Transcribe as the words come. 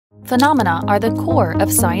Phenomena are the core of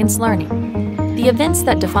science learning. The events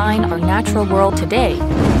that define our natural world today,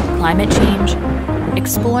 climate change,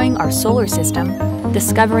 exploring our solar system,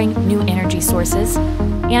 discovering new energy sources,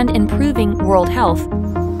 and improving world health,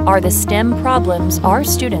 are the STEM problems our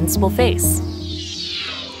students will face.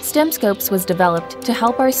 STEMscopes was developed to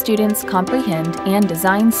help our students comprehend and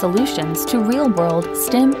design solutions to real-world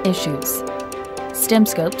STEM issues.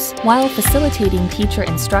 STEMscopes, while facilitating teacher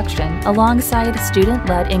instruction alongside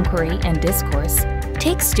student-led inquiry and discourse,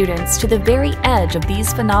 takes students to the very edge of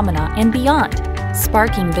these phenomena and beyond,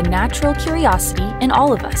 sparking the natural curiosity in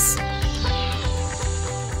all of us.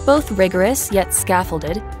 Both rigorous yet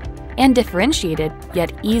scaffolded, and differentiated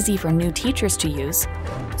yet easy for new teachers to use,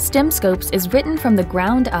 STEMscopes is written from the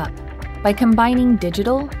ground up by combining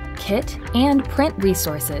digital, kit, and print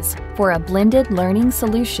resources for a blended learning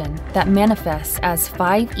solution that manifests as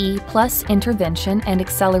 5E plus intervention and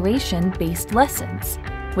acceleration-based lessons,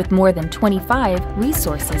 with more than 25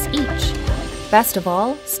 resources each. Best of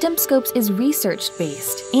all, STEMscopes is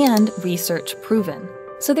research-based and research-proven,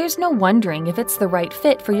 so there's no wondering if it's the right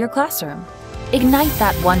fit for your classroom. Ignite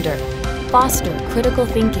that wonder, foster critical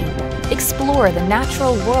thinking, explore the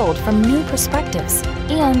natural world from new perspectives,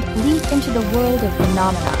 and leap into the world of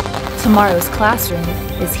phenomena. Tomorrow's classroom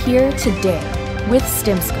is here today with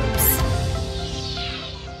STEMscopes.